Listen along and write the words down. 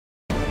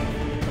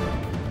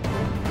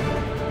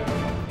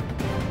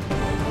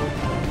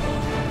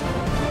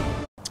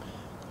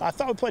I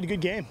thought we played a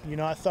good game. You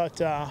know, I thought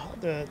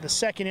the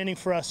second inning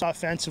for us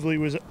offensively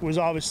was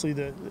obviously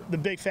the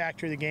big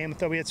factor of the game. I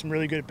thought we had some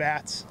really good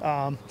at-bats.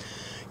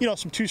 You know,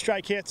 some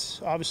two-strike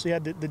hits. Obviously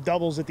had the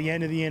doubles at the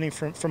end of the inning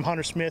from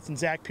Hunter Smith and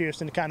Zach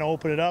Pearson to kind of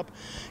open it up.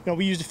 You know,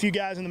 we used a few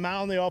guys on the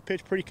mound. They all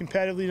pitched pretty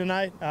competitively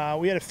tonight.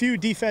 We had a few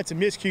defensive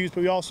miscues,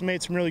 but we also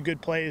made some really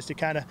good plays to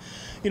kind of,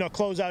 you know,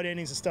 close out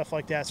innings and stuff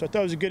like that. So I thought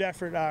it was a good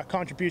effort,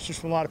 contributions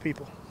from a lot of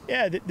people.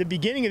 Yeah, the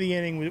beginning of the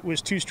inning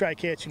was two-strike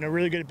hits. You know,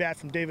 really good at bat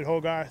from David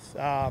Hogarth.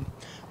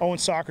 Owen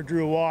Soccer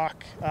drew a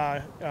walk.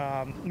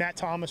 Matt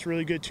Thomas,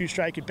 really good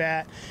two-strike at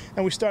bat.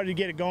 And we started to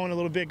get it going a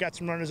little bit, got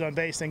some runners on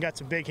base, then got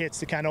some big hits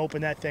to kind of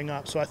open that thing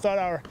up. So I thought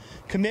our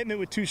commitment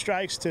with two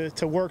strikes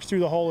to work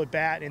through the whole at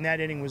bat in that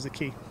inning was the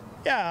key.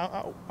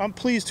 Yeah, I'm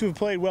pleased to have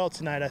played well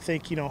tonight. I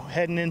think, you know,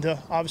 heading into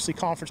obviously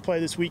conference play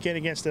this weekend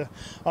against a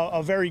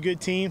very good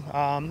team.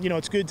 You know,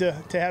 it's good to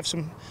have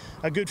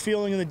a good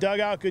feeling in the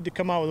dugout. Good to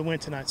come out with a win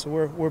tonight. So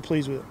we're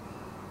pleased with it.